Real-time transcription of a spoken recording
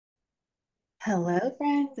Hello,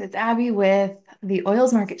 friends. It's Abby with the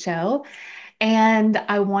Oils Market Show. And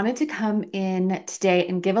I wanted to come in today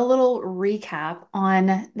and give a little recap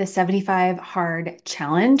on the 75 hard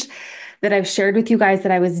challenge that I've shared with you guys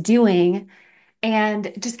that I was doing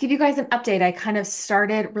and just give you guys an update. I kind of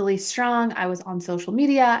started really strong. I was on social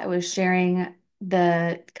media, I was sharing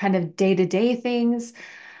the kind of day-to-day things.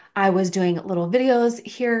 I was doing little videos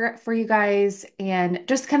here for you guys and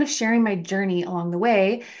just kind of sharing my journey along the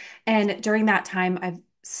way. And during that time, I've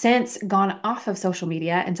since gone off of social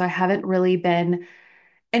media. And so I haven't really been,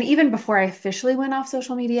 and even before I officially went off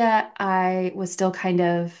social media, I was still kind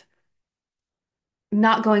of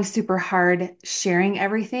not going super hard sharing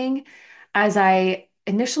everything as I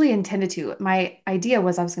initially intended to. My idea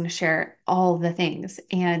was I was going to share all the things.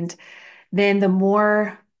 And then the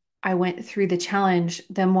more I went through the challenge,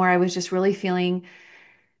 the more I was just really feeling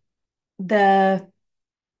the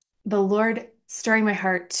Lord stirring my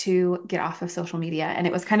heart to get off of social media. And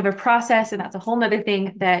it was kind of a process, and that's a whole nother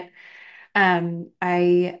thing that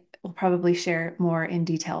I will probably share more in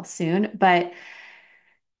detail soon. But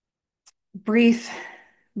brief,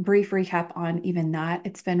 brief recap on even that.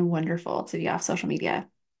 It's been wonderful to be off social media.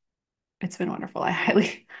 It's been wonderful. I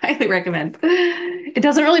highly, highly recommend. It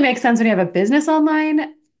doesn't really make sense when you have a business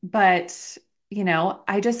online, but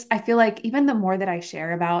I feel like even the more that I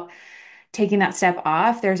share about taking that step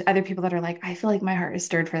off, there's other people that are like, I feel like my heart is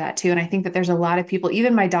stirred for that too. And I think that there's a lot of people,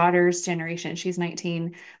 even my daughter's generation, she's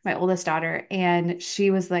 19, my oldest daughter, and she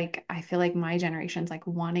was like, I feel like my generation's like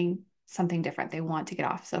wanting something different. They want to get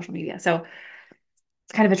off social media. So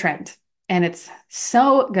it's kind of a trend and it's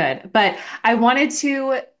so good. But I wanted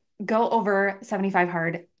to go over 75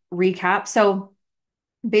 hard recap. So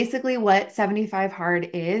basically what 75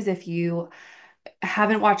 hard is, if you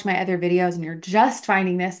haven't watched my other videos and you're just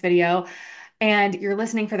finding this video and you're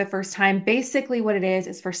listening for the first time, basically what it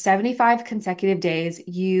is for 75 consecutive days,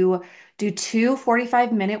 you do two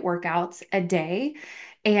 45-minute workouts a day,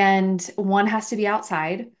 and one has to be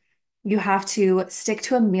outside. You have to stick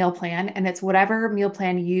to a meal plan, and it's whatever meal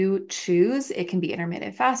plan you choose. It can be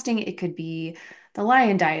intermittent fasting, it could be the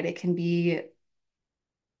lion diet, it can be,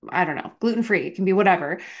 I don't know, gluten-free, it can be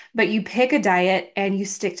whatever. But you pick a diet and you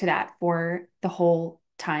stick to that for the whole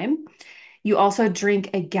time. You also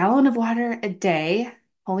drink a gallon of water a day.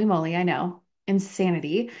 Holy moly, I know.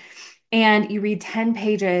 Insanity. And you read 10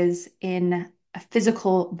 pages in a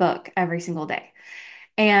physical book every single day.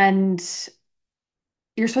 And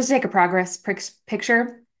you're supposed to take a progress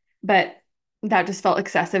picture, but that just felt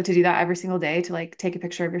excessive to do that every single day, to like take a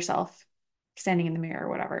picture of yourself standing in the mirror or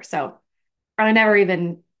whatever. So I never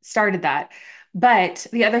even started that. But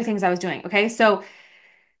the other things I was doing, okay? So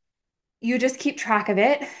you just keep track of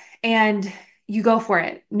it and you go for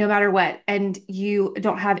it no matter what. And you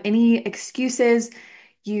don't have any excuses.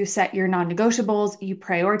 You set your non-negotiables, you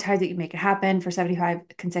prioritize it, you make it happen for 75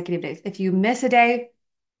 consecutive days. If you miss a day,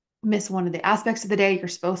 miss one of the aspects of the day, you're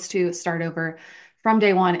supposed to start over from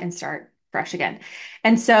day one and start fresh again.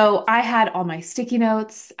 And so I had all my sticky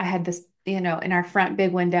notes. I had this, in our front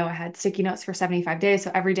big window, I had sticky notes for 75 days.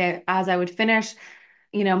 So every day as I would finish,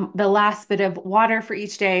 the last bit of water for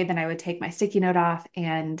each day, then I would take my sticky note off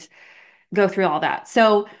and go through all that.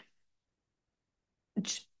 So,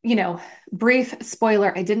 you know, brief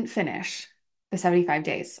spoiler, I didn't finish the 75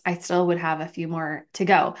 days. I still would have a few more to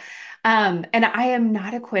go. And I am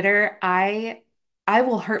not a quitter. I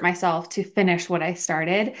will hurt myself to finish what I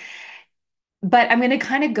started, but I'm going to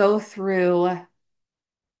kind of go through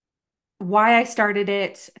why I started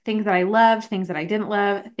it, things that I loved, things that I didn't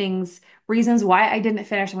love, reasons why I didn't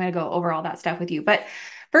finish. I'm going to go over all that stuff with you. But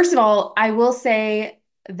first of all, I will say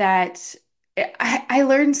that I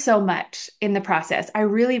learned so much in the process. I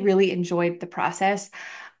really, really enjoyed the process.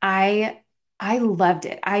 I I loved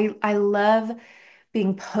it. I love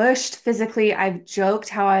being pushed physically. I've joked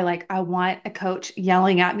how I want a coach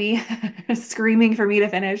yelling at me, screaming for me to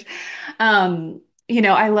finish.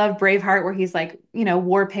 I love Braveheart where he's like,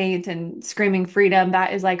 war paint and screaming freedom.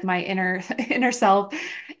 That is like my inner inner self.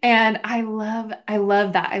 And I love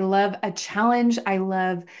that. I love a challenge. I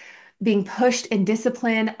love being pushed in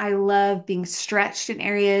discipline. I love being stretched in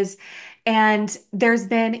areas. And there's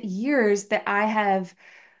been years that I have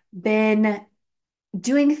been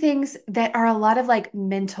doing things that are a lot of like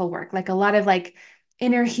mental work, like a lot of like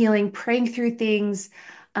inner healing, praying through things,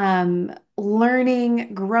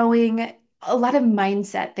 learning, growing, a lot of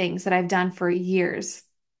mindset things that I've done for years.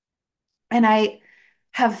 And I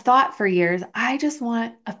have thought for years, I just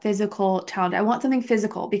want a physical challenge. I want something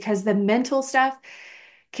physical because the mental stuff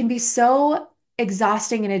can be so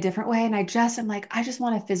exhausting in a different way. And I'm like, I just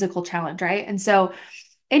want a physical challenge, right? And so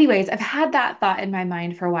anyways, I've had that thought in my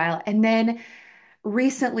mind for a while. And then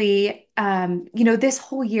recently, this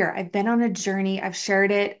whole year, I've been on a journey. I've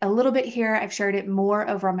shared it a little bit here. I've shared it more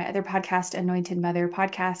over on my other podcast, Anointed Mother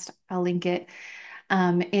podcast. I'll link it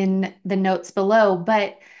in the notes below.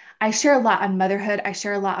 But I share a lot on motherhood. I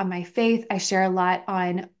share a lot on my faith. I share a lot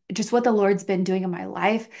on just what the Lord's been doing in my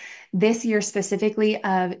life this year, specifically,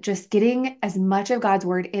 of just getting as much of God's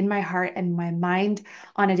word in my heart and my mind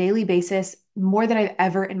on a daily basis, more than I've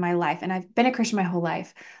ever in my life. And I've been a Christian my whole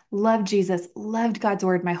life, loved Jesus, loved God's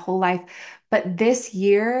word my whole life. But this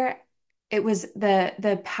year, it was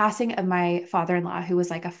the passing of my father-in-law, who was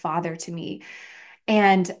like a father to me.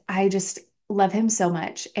 And I just love him so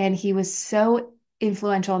much. And he was so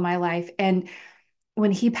influential in my life. And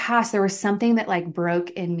when he passed, there was something that like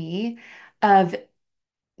broke in me of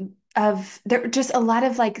there just a lot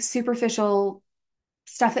of like superficial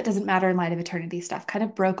stuff that doesn't matter in light of eternity stuff kind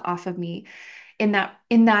of broke off of me in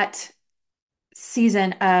that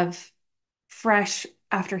season of fresh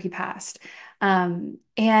after he passed.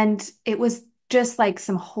 And it was just like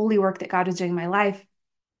some holy work that God was doing in my life.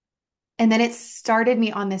 And then it started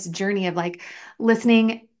me on this journey of like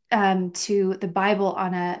listening to the Bible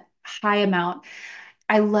on a high amount.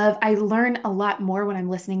 I learn a lot more when I'm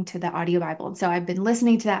listening to the audio Bible. And so I've been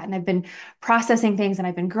listening to that and I've been processing things and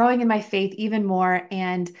I've been growing in my faith even more.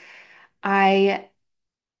 And I,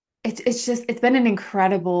 it's been an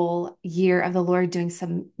incredible year of the Lord doing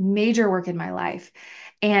some major work in my life.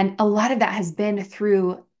 And a lot of that has been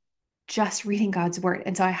through just reading God's word.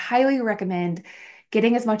 And so I highly recommend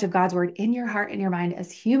getting as much of God's word in your heart and your mind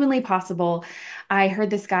as humanly possible. I heard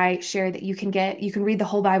this guy share that you can read the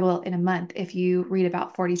whole Bible in a month if you read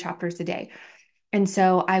about 40 chapters a day. And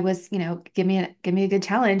so I was, give me a good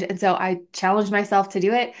challenge. And so I challenged myself to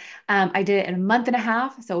do it. I did it in a month and a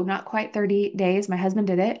half, so not quite 30 days. My husband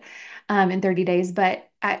did it in 30 days, but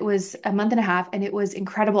it was a month and a half and it was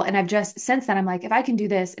incredible. And I've just, since then, I'm like, if I can do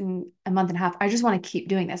this in a month and a half, I just want to keep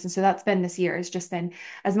doing this. And so that's been this year. It's just been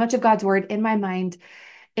as much of God's word in my mind,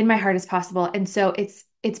 in my heart as possible. And so it's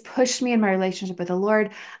pushed me in my relationship with the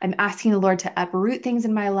Lord. I'm asking the Lord to uproot things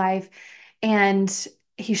in my life. And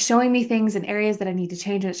he's showing me things in areas that I need to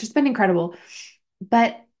change. And it's just been incredible.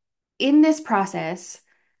 But in this process,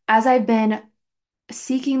 as I've been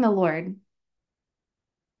seeking the Lord,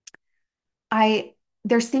 I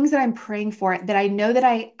there's things that I'm praying for that I know that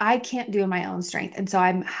I can't do in my own strength. And so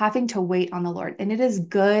I'm having to wait on the Lord. And it is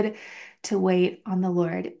good to wait on the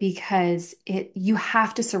Lord because it you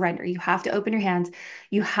have to surrender. You have to open your hands.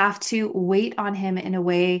 You have to wait on him in a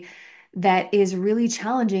way that is really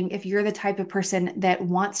challenging if you're the type of person that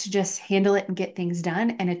wants to just handle it and get things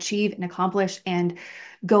done and achieve and accomplish and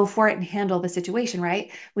go for it and handle the situation,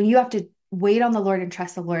 right? When you have to wait on the Lord and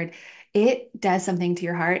trust the Lord, it does something to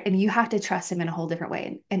your heart and you have to trust him in a whole different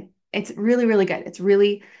way. And it's really, really good. It's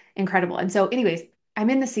really incredible. And so, anyways, I'm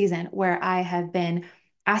in the season where I have been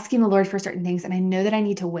asking the Lord for certain things and I know that I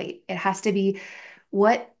need to wait. It has to be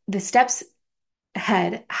what the steps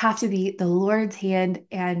ahead have to be the Lord's hand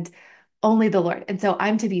and only the Lord. And so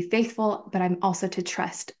I'm to be faithful, but I'm also to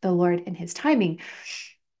trust the Lord in his timing.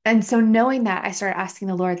 And so knowing that, I started asking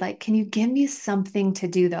the Lord, like, can you give me something to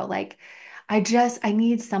do though? Like, I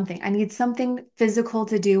need something. I need something physical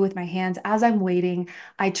to do with my hands as I'm waiting.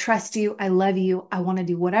 I trust you. I love you. I want to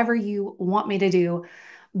do whatever you want me to do.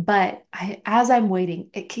 But as I'm waiting,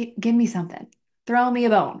 give me something. Throw me a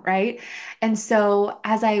bone, right? And so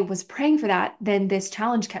as I was praying for that, then this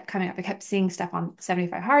challenge kept coming up. I kept seeing stuff on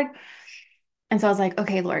 75 Hard. And so I was like,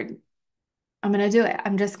 okay, Lord, I'm going to do it.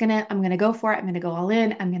 I'm going to go for it. I'm going to go all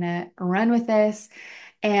in. I'm going to run with this.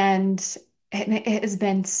 And it has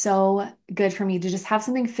been so good for me to just have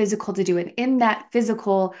something physical to do. And in that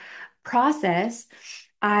physical process,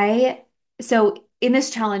 I, so in this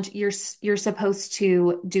challenge, you're supposed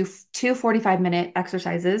to do two 45-minute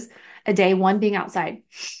exercises a day, one being outside.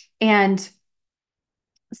 And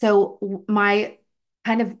so my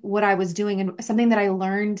kind of what I was doing and something that I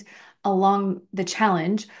learned along the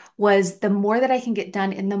challenge was the more that I can get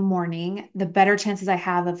done in the morning, the better chances I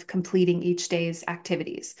have of completing each day's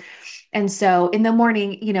activities. And so in the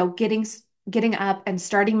morning, getting up and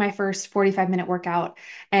starting my first 45-minute workout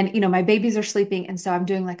and my babies are sleeping and so I'm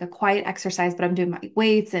doing like a quiet exercise but I'm doing my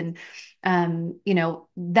weights and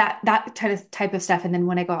that type of stuff and then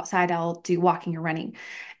when I go outside I'll do walking or running.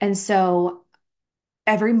 And so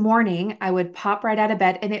every morning I would pop right out of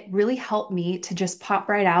bed and it really helped me to just pop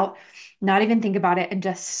right out, not even think about it and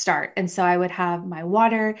just start. And so I would have my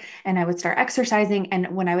water and I would start exercising.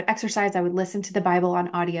 And when I would exercise, I would listen to the Bible on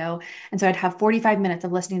audio. And so I'd have 45 minutes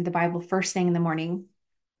of listening to the Bible first thing in the morning.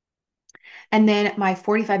 And then my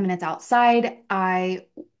 45 minutes outside,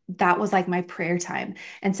 that was like my prayer time.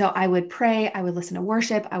 And so I would pray, I would listen to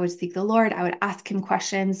worship, I would seek the Lord, I would ask him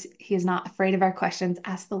questions. He is not afraid of our questions.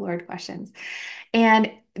 Ask the Lord questions.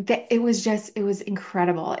 And it was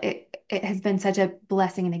incredible. It has been such a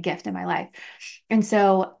blessing and a gift in my life. And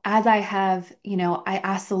so as I have, I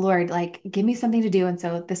asked the Lord, like, give me something to do. And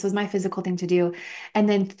so this was my physical thing to do. And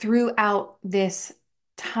then throughout this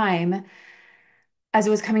time, as it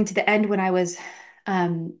was coming to the end, when I was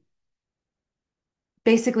um,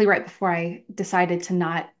 basically right before I decided to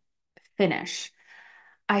not finish,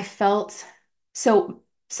 I felt so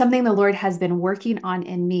something the Lord has been working on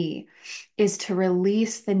in me is to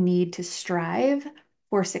release the need to strive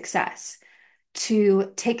for success,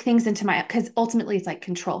 to take things into my, because ultimately it's like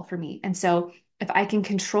control for me. And so if I can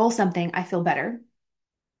control something, I feel better.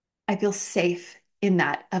 I feel safe in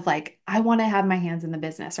that of like, I want to have my hands in the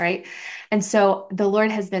business, right? And so the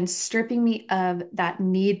Lord has been stripping me of that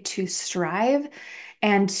need to strive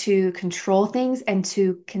and to control things and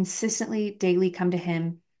to consistently daily come to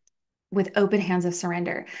Him with open hands of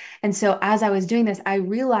surrender. And so as I was doing this, I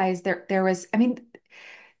realized there was, I mean,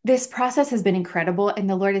 this process has been incredible and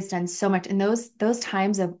the Lord has done so much. In those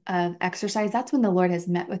times of exercise, that's when the Lord has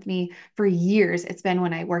met with me for years. It's been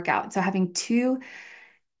when I work out. So having 2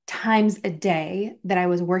 times a day that I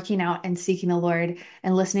was working out and seeking the Lord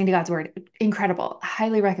and listening to God's word, incredible.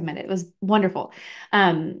 Highly recommend it. It was wonderful.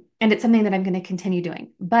 And it's something that I'm going to continue doing.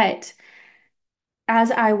 But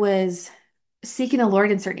as I was seeking the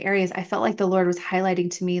Lord in certain areas, I felt like the Lord was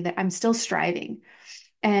highlighting to me that I'm still striving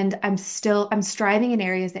and I'm striving in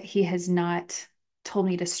areas that He has not told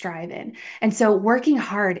me to strive in. And so working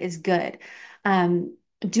hard is good.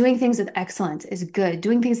 Doing things with excellence is good.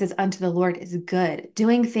 Doing things as unto the Lord is good.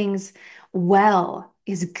 Doing things well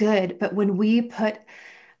is good. But when we put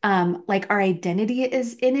like our identity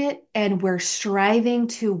is in it and we're striving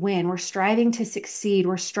to win, we're striving to succeed,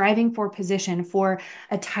 we're striving for position, for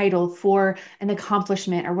a title, for an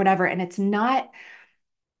accomplishment or whatever, and it's not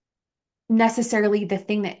necessarily the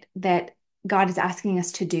thing that God is asking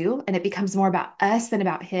us to do, and it becomes more about us than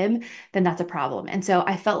about Him, then that's a problem. And so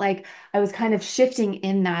I felt like I was kind of shifting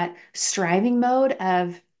in that striving mode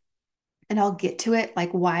of, and I'll get to it,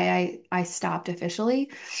 like why I stopped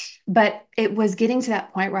officially. But it was getting to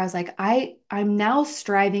that point where I was like, I'm now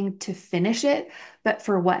striving to finish it, but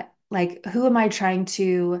for what? Like, who am I trying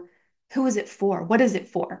to, who is it for? What is it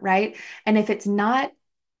for? Right. And if it's not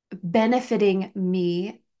benefiting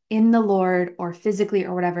me in the Lord or physically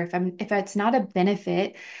or whatever, if it's not a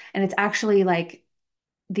benefit and it's actually like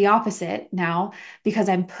the opposite now because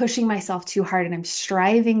I'm pushing myself too hard and I'm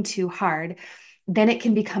striving too hard, then it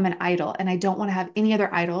can become an idol. And I don't want to have any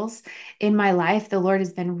other idols in my life. The Lord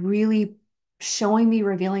has been really showing me,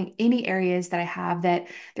 revealing any areas that I have that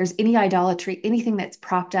there's any idolatry, anything that's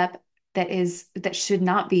propped up that should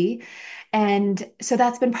not be. And so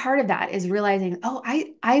that's been part of that is realizing, oh,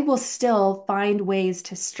 I will still find ways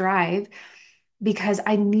to strive because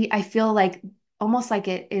I feel like almost like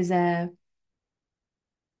it is I'm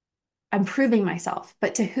proving myself,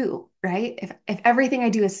 but to who, right? If everything I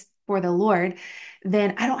do is for the Lord,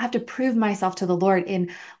 then I don't have to prove myself to the Lord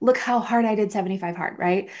in look how hard I did 75 hard,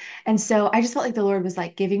 right? And so I just felt like the Lord was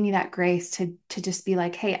like giving me that grace to just be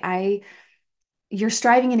like, hey, you're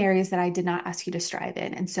striving in areas that I did not ask you to strive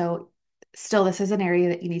in. And so still this is an area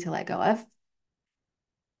that you need to let go of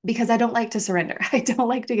because I don't like to surrender. I don't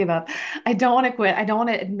like to give up. I don't want to quit. I don't want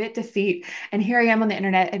to admit defeat. And here I am on the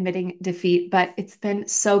internet admitting defeat, but it's been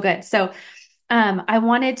so good. So I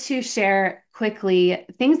wanted to share quickly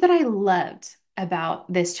things that I loved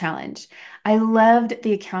about this challenge. I loved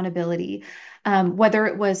the accountability, whether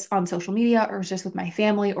it was on social media or it was just with my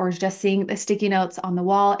family or just seeing the sticky notes on the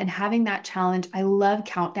wall and having that challenge. I love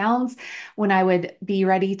countdowns. When I would be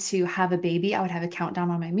ready to have a baby, I would have a countdown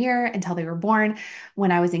on my mirror until they were born.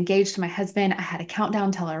 When I was engaged to my husband, I had a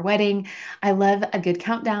countdown till our wedding. I love a good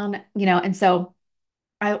countdown, and so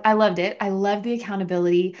I loved it. I loved the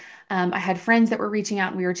accountability. I had friends that were reaching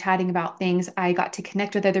out and we were chatting about things. I got to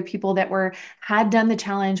connect with other people that had done the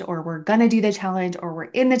challenge or were gonna do the challenge or were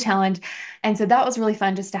in the challenge. And so that was really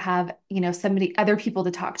fun just to have, other people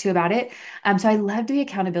to talk to about it. So I loved the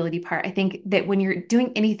accountability part. I think that when you're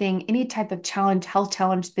doing anything, any type of challenge, health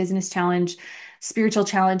challenge, business challenge, spiritual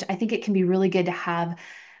challenge, I think it can be really good to have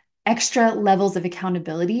extra levels of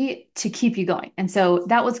accountability to keep you going. And so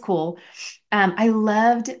that was cool. I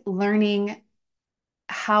loved learning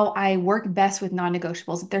how I work best with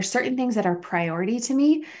non-negotiables. If there's certain things that are priority to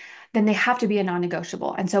me, then they have to be a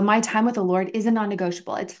non-negotiable. And so my time with the Lord is a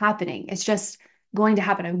non-negotiable. It's happening. It's just going to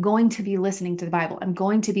happen. I'm going to be listening to the Bible. I'm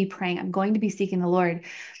going to be praying. I'm going to be seeking the Lord.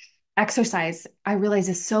 exercise, I realize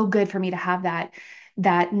is so good for me to have that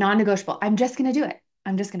non-negotiable. I'm just going to do it.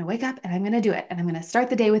 I'm just going to wake up and I'm going to do it. And I'm going to start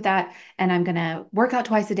the day with that. And I'm going to work out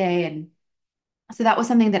twice a day. And so that was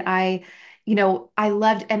something that I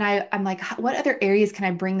loved. And I'm like, what other areas can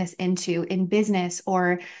I bring this into in business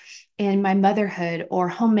or in my motherhood or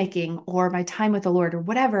homemaking or my time with the Lord or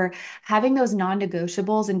whatever, having those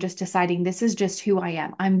non-negotiables and just deciding this is just who I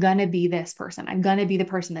am. I'm going to be this person. I'm going to be the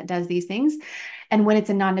person that does these things. And when it's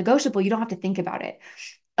a non-negotiable, you don't have to think about it.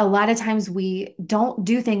 A lot of times we don't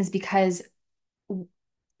do things because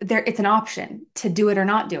it's an option to do it or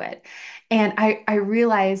not do it. And I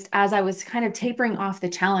realized as I was kind of tapering off the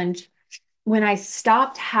challenge, when I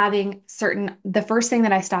stopped having the first thing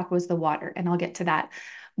that I stopped was the water, and I'll get to that.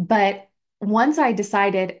 But once I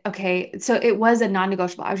decided, okay, so it was a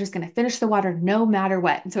non-negotiable. I was just going to finish the water no matter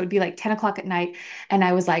what. And so it'd be like 10 o'clock at night, and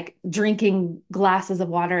I was like drinking glasses of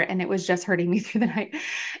water, and it was just hurting me through the night.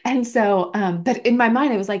 And so, but in my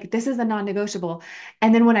mind, it was like, this is a non-negotiable.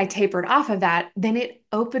 And then when I tapered off of that, then it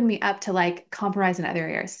opened me up to like compromise in other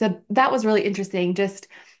areas. So that was really interesting. Just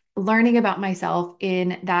learning about myself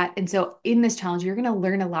in that. And so in this challenge, you're going to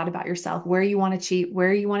learn a lot about yourself, where you want to cheat,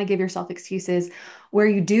 where you want to give yourself excuses, where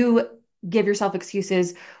you do give yourself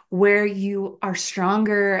excuses, where you are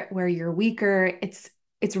stronger, where you're weaker. It's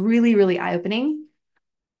really, really eye-opening.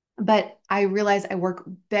 But I realize I work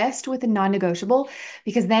best with a non-negotiable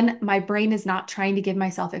because then my brain is not trying to give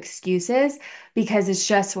myself excuses because it's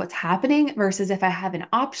just what's happening versus if I have an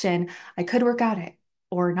option, I could work out it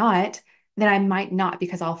or not, then I might not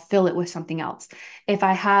because I'll fill it with something else. If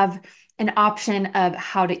I have an option of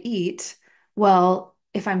how to eat, well,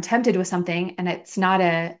 if I'm tempted with something and it's not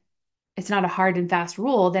a hard and fast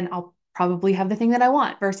rule, then I'll probably have the thing that I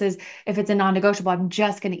want. Versus if it's a non-negotiable, I'm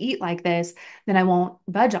just going to eat like this, then I won't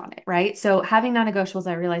budge on it. Right. So having non-negotiables,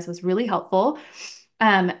 I realized was really helpful.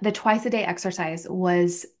 The twice a day exercise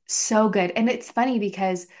was so good. And it's funny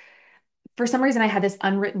because for some reason I had this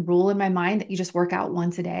unwritten rule in my mind that you just work out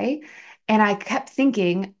once a day. And I kept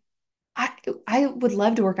thinking, I I would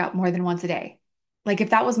love to work out more than once a day. Like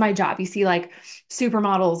if that was my job, you see like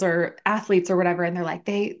supermodels or athletes or whatever, and they're like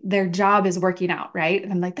their job is working out, right?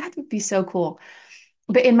 And I'm like, that would be so cool.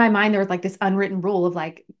 But in my mind, there was like this unwritten rule of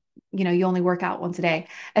like, you only work out once a day.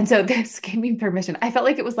 And so this gave me permission. I felt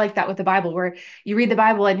like it was like that with the Bible, where you read the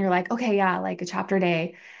Bible and you're like, okay, yeah, like a chapter a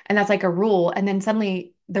day. And that's like a rule. And then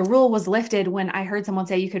suddenly the rule was lifted when I heard someone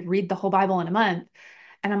say you could read the whole Bible in a month.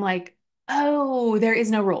 And I'm like, oh, there is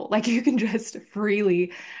no rule. Like you can just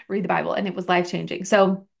freely read the Bible. And it was life changing.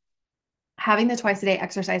 So having the twice a day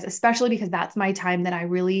exercise, especially because that's my time that I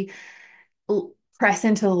really press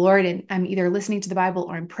into the Lord and I'm either listening to the Bible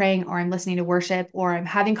or I'm praying or I'm listening to worship or I'm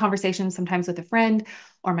having conversations sometimes with a friend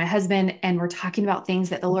or my husband and we're talking about things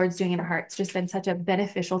that the Lord's doing in our hearts. It's just been such a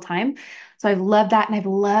beneficial time. So I've loved that and I've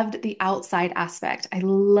loved the outside aspect. I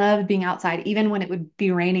love being outside. Even when it would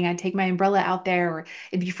be raining, I'd take my umbrella out there or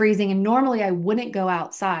it'd be freezing. And normally I wouldn't go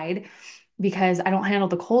outside because I don't handle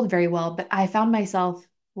the cold very well, but I found myself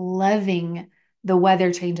loving the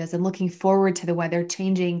weather changes and looking forward to the weather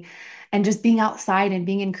changing and just being outside and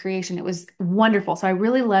being in creation. It was wonderful. So I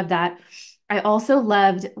really loved that. I also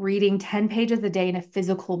loved reading 10 pages a day in a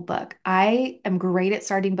physical book. I am great at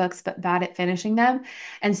starting books, but bad at finishing them.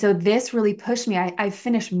 And so this really pushed me. I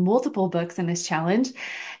finished multiple books in this challenge.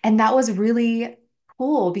 And that was really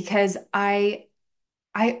cool because I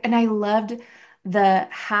loved the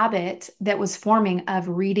habit that was forming of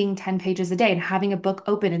reading 10 pages a day and having a book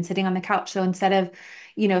open and sitting on the couch. So instead of,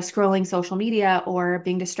 scrolling social media or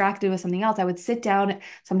being distracted with something else, I would sit down.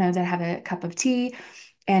 Sometimes I'd have a cup of tea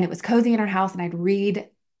and it was cozy in our house and I'd read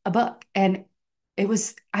a book. And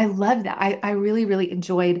I loved that. I really, really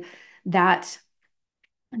enjoyed that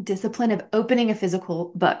discipline of opening a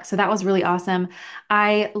physical book. So that was really awesome.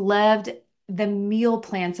 I loved the meal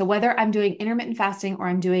plan. So whether I'm doing intermittent fasting or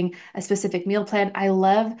I'm doing a specific meal plan, I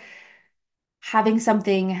love having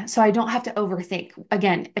something so I don't have to overthink.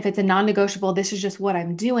 Again, if it's a non-negotiable, this is just what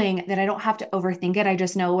I'm doing, that I don't have to overthink it. I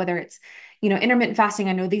just know whether it's, intermittent fasting,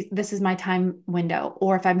 I know this is my time window.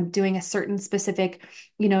 Or if I'm doing a certain specific,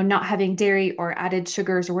 not having dairy or added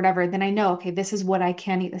sugars or whatever, then I know, okay, this is what I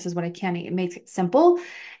can eat. This is what I can eat. It makes it simple.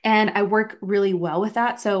 And I work really well with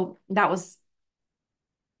that. So that was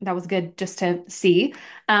good just to see.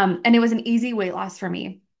 And it was an easy weight loss for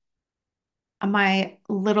me. My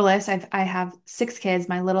littlest, I have six kids.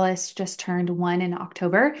 My littlest just turned one in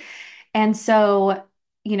October. And so,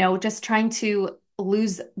 just trying to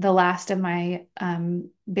lose the last of my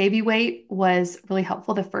baby weight was really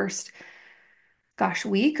helpful. The first gosh,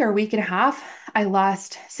 week and a half, I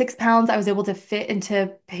lost 6 pounds. I was able to fit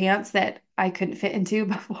into pants that I couldn't fit into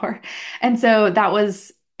before. And so that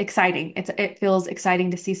was exciting. It feels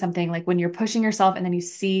exciting to see something like when you're pushing yourself and then you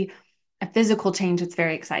see a physical change, it's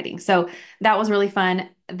very exciting. So that was really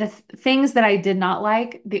fun. Things that I did not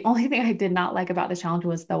like, the only thing I did not like about the challenge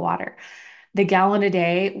was the water. The gallon a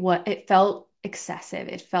day, what it felt excessive.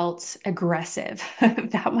 It felt aggressive,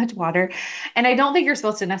 that much water. And I don't think you're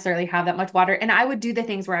supposed to necessarily have that much water. And I would do the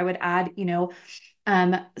things where I would add,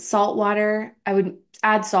 salt water. I would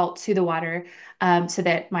add salt to the water so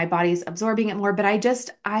that my body's absorbing it more. But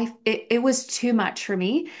it was too much for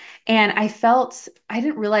me. And I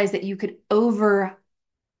didn't realize that you could over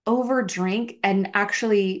drink and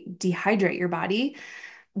actually dehydrate your body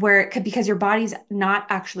where it could, because your body's not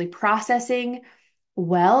actually processing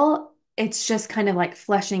well, it's just kind of like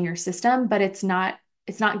flushing your system, but it's not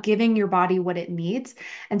giving your body what it needs.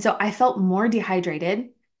 And so I felt more dehydrated.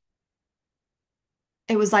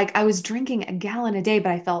 It was like I was drinking a gallon a day,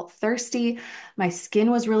 but I felt thirsty. My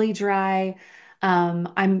skin was really dry.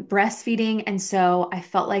 I'm breastfeeding, and so I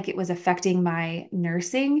felt like it was affecting my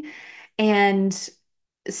nursing. And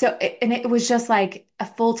and it was just like a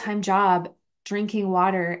full-time job drinking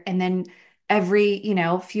water. And then every,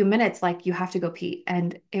 few minutes, like you have to go pee.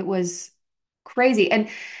 And it was crazy. And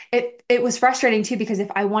it was frustrating too, because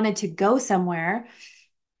if I wanted to go somewhere,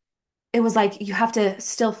 it was like you have to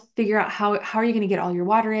still figure out how are you going to get all your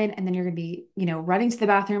water in, and then you're going to be running to the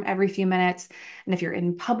bathroom every few minutes. And if you're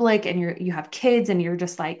in public and you have kids and you're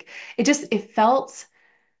just like it felt,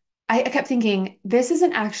 I kept thinking, this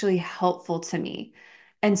isn't actually helpful to me.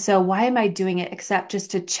 And so why am I doing it except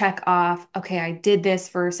just to check off, okay, I did this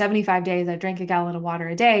for 75 days. I drank a gallon of water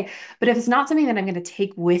a day. But if it's not something that I'm going to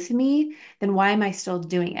take with me, then why am I still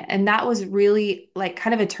doing it? And that was really like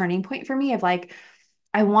kind of a turning point for me of like,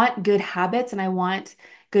 I want good habits and I want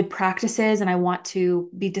good practices and I want to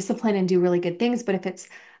be disciplined and do really good things. But if it's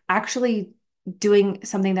actually doing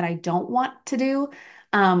something that I don't want to do,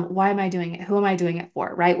 why am I doing it? Who am I doing it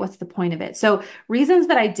for? Right? What's the point of it? So, reasons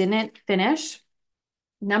that I didn't finish,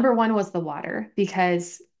 number one was the water,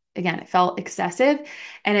 because again, it felt excessive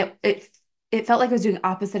and it felt like it was doing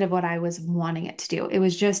opposite of what I was wanting it to do. It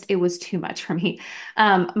was too much for me.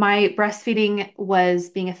 My breastfeeding was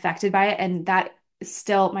being affected by it, and that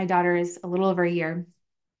still, my daughter is a little over a year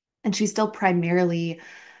and she's still primarily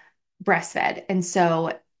breastfed. And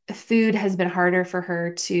so food has been harder for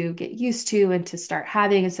her to get used to and to start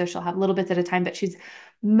having. And so she'll have little bits at a time, but she's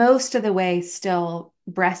most of the way still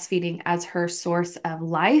breastfeeding as her source of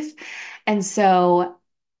life. And so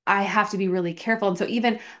I have to be really careful. And so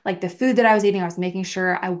even like the food that I was eating, I was making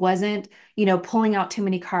sure I wasn't, pulling out too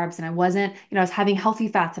many carbs, and I wasn't, I was having healthy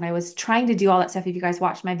fats, and I was trying to do all that stuff. If you guys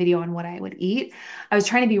watched my video on what I would eat, I was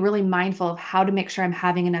trying to be really mindful of how to make sure I'm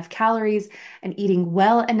having enough calories and eating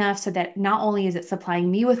well enough so that not only is it supplying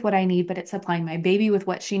me with what I need, but it's supplying my baby with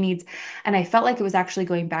what she needs. And I felt like it was actually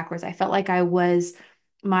going backwards. I felt like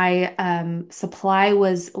my supply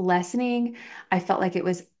was lessening. I felt like it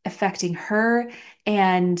was affecting her.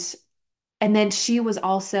 And and then she's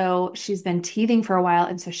been teething for a while.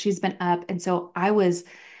 And so she's been up. And so I was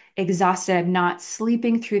exhausted. I'm not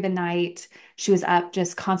sleeping through the night. She was up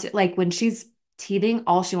just constant. Like when she's teething,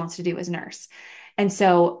 all she wants to do is nurse. And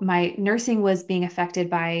so my nursing was being affected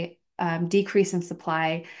by decrease in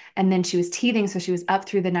supply. And then she was teething. So she was up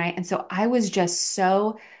through the night. And so I was just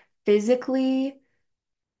so physically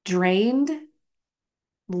drained,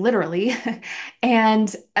 literally,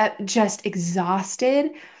 and just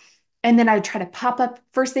exhausted. And then I would try to pop up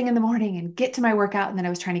first thing in the morning and get to my workout. And then I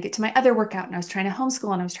was trying to get to my other workout, and I was trying to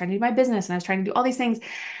homeschool, and I was trying to do my business, and I was trying to do all these things.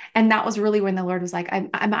 And that was really when the Lord was like, I'm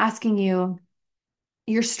asking you,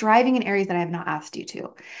 you're striving in areas that I have not asked you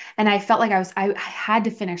to. And I felt like I had to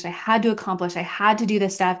finish, I had to accomplish, I had to do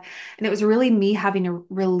this stuff. And it was really me having to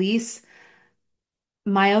release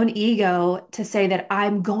my own ego to say that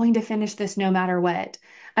I'm going to finish this no matter what.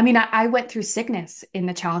 I mean, I went through sickness in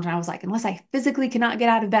the challenge, and I was like, unless I physically cannot get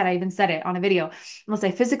out of bed, I even said it on a video, unless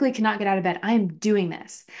I physically cannot get out of bed, I am doing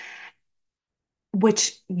this,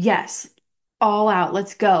 which, yes, all out,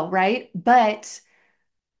 let's go, right? But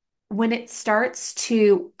when it starts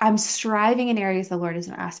to, I'm striving in areas the Lord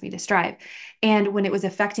hasn't asked me to strive. And when it was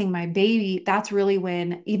affecting my baby, that's really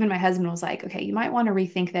when even my husband was like, okay, you might want to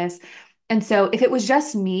rethink this. And so if it was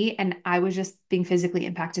just me and I was just being physically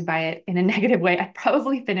impacted by it in a negative way, I'd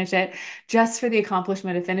probably finish it just for the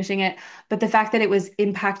accomplishment of finishing it. But the fact that it was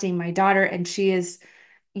impacting my daughter, and she is,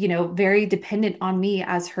 very dependent on me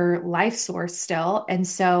as her life source still. And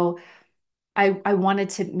so I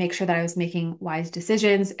wanted to make sure that I was making wise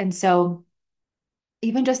decisions. And so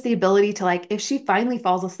even just the ability to like, if she finally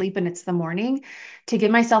falls asleep and it's the morning, to give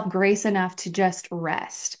myself grace enough to just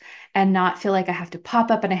rest and not feel like I have to pop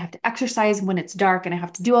up and I have to exercise when it's dark and I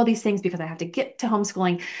have to do all these things because I have to get to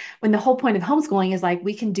homeschooling. When the whole point of homeschooling is like,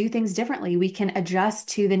 we can do things differently. We can adjust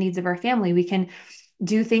to the needs of our family. We can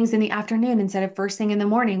do things in the afternoon instead of first thing in the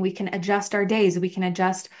morning. We can adjust our days. We can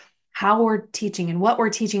adjust how we're teaching and what we're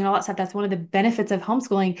teaching and all that stuff. That's one of the benefits of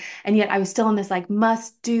homeschooling. And yet I was still in this like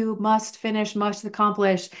must do, must finish, must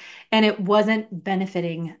accomplish. And it wasn't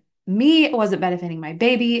benefiting me. It wasn't benefiting my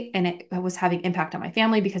baby. And it was having impact on my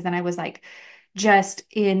family because then I was like just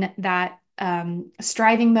in that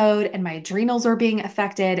striving mode and my adrenals were being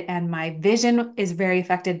affected and my vision is very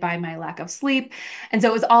affected by my lack of sleep. And so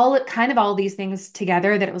it was all kind of all these things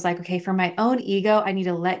together that it was like, okay, for my own ego, I need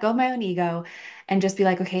to let go of my own ego and just be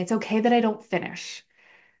like, okay, it's okay that I don't finish.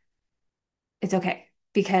 It's okay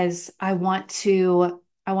because I want to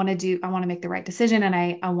make the right decision and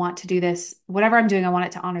I want to do this, whatever I'm doing, I want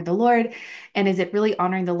it to honor the Lord. And is it really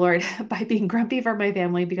honoring the Lord by being grumpy for my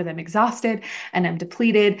family because I'm exhausted and I'm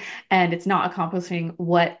depleted and it's not accomplishing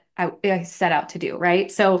what I set out to do,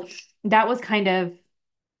 right? So that was kind of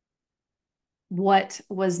what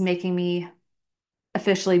was making me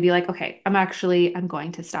officially be like, okay, I'm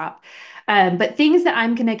going to stop. But things that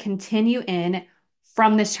I'm going to continue in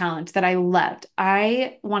from this challenge that I loved.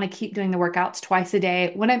 I want to keep doing the workouts twice a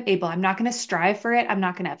day when I'm able. I'm not going to strive for it. I'm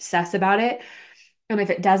not going to obsess about it. And if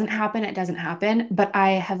it doesn't happen, it doesn't happen. But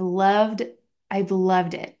I've loved it.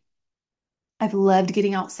 I've loved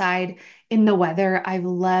getting outside in the weather. I've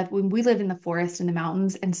loved when we live in the forest in the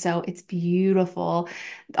mountains. And so it's beautiful.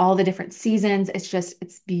 All the different seasons.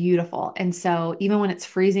 It's beautiful. And so even when it's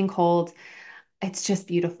freezing cold, it's just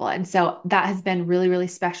beautiful. And so that has been really, really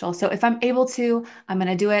special. So if I'm able to, I'm going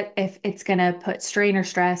to do it. If it's going to put strain or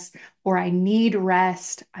stress or I need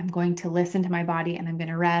rest, I'm going to listen to my body and I'm going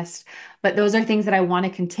to rest. But those are things that I want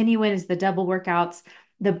to continue in is the double workouts.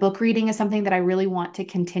 The book reading is something that I really want to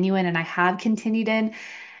continue in and I have continued in.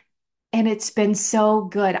 And it's been so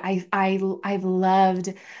good. I've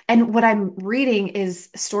loved, and what I'm reading is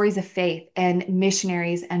stories of faith and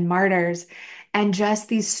missionaries and martyrs, and just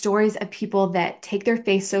these stories of people that take their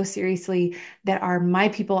faith so seriously, that are my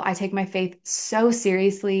people. I take my faith so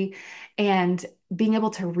seriously, and being able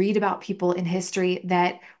to read about people in history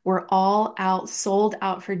that were all out, sold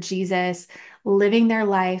out for Jesus, living their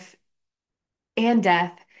life and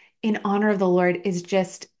death in honor of the Lord is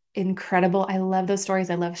just incredible. I love those stories.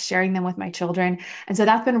 I love sharing them with my children. And so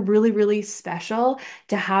that's been really, really special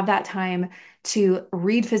to have that time to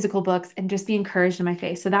read physical books and just be encouraged in my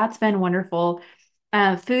faith. So that's been wonderful.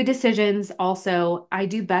 Food decisions also, I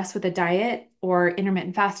do best with a diet or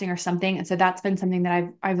intermittent fasting or something. And so that's been something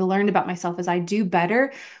that I've learned about myself is I do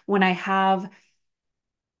better when I have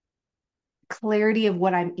clarity of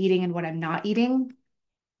what I'm eating and what I'm not eating.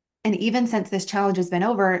 And even since this challenge has been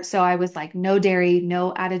over, so I was like no dairy,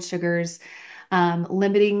 no added sugars,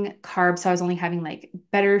 limiting carbs. So I was only having like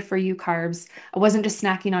better for you carbs. I wasn't just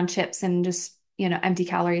snacking on chips and just, empty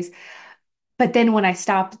calories. But then when I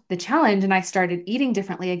stopped the challenge and I started eating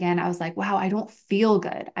differently again, I was like, wow, I don't feel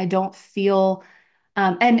good. I don't feel,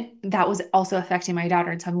 and that was also affecting my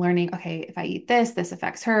daughter. And so I'm learning, okay, if I eat this, this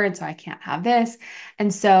affects her. And so I can't have this.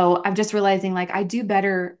 And so I'm just realizing like I do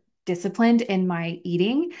better disciplined in my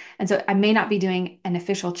eating. And so I may not be doing an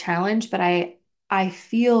official challenge, but I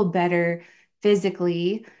feel better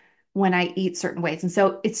physically when I eat certain ways. And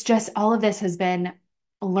so it's just all of this has been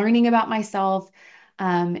learning about myself.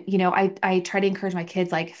 I try to encourage my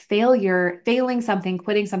kids like failing something,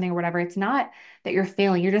 quitting something or whatever. It's not that you're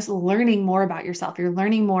failing. You're just learning more about yourself. You're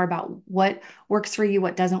learning more about what works for you,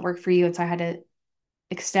 what doesn't work for you. And so I had to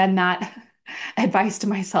extend that advice to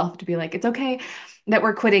myself to be like, it's okay that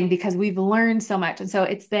we're quitting because we've learned so much. And so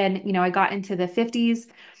it's been, I got into the 50s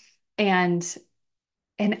and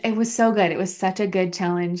it was so good. It was such a good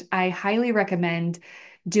challenge. I highly recommend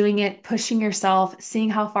doing it, pushing yourself,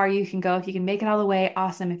 seeing how far you can go. If you can make it all the way,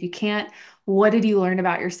 awesome. If you can't, what did you learn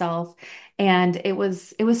about yourself? And it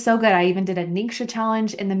was so good. I even did a Ningxia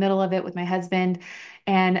challenge in the middle of it with my husband,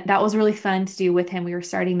 and that was really fun to do with him. We were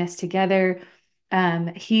starting this together.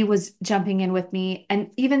 He was jumping in with me,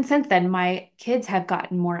 and even since then, my kids have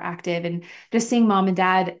gotten more active, and just seeing mom and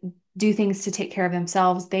dad do things to take care of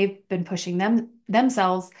themselves, they've been pushing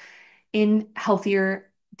themselves in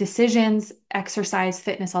healthier decisions, exercise,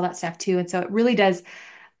 fitness, all that stuff too. And so it really does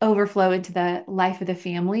overflow into the life of the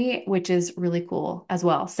family, which is really cool as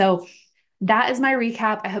well. So that is my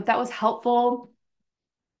recap. I hope that was helpful.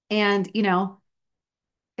 And,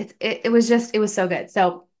 it was so good.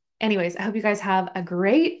 So anyways, I hope you guys have a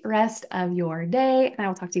great rest of your day and I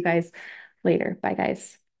will talk to you guys later. Bye,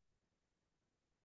 guys.